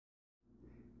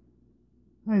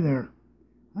Hi there.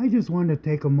 I just wanted to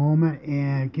take a moment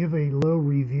and give a little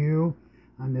review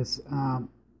on this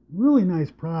really nice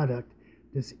product,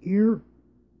 this ear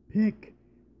pick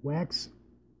wax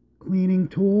cleaning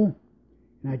tool.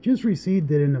 And I just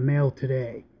received it in the mail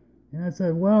today. And I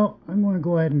said, well, I'm going to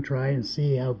go ahead and try and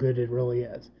see how good it really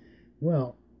is.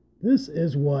 Well, this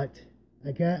is what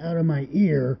I got out of my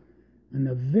ear on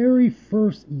the very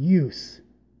first use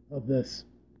of this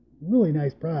really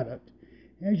nice product.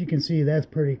 As you can see, that's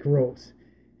pretty gross.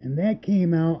 And that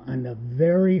came out on the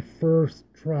very first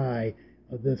try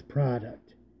of this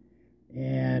product.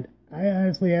 And I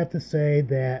honestly have to say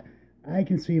that I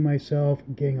can see myself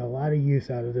getting a lot of use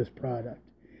out of this product.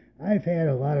 I've had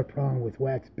a lot of problem with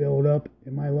wax buildup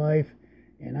in my life,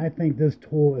 and I think this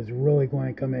tool is really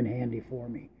going to come in handy for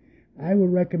me. I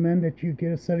would recommend that you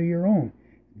get a set of your own.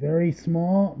 Very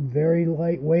small, very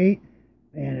lightweight,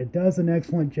 and it does an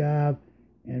excellent job.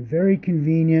 And very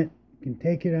convenient. You can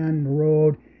take it on the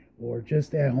road or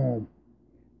just at home.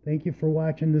 Thank you for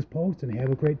watching this post and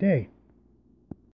have a great day.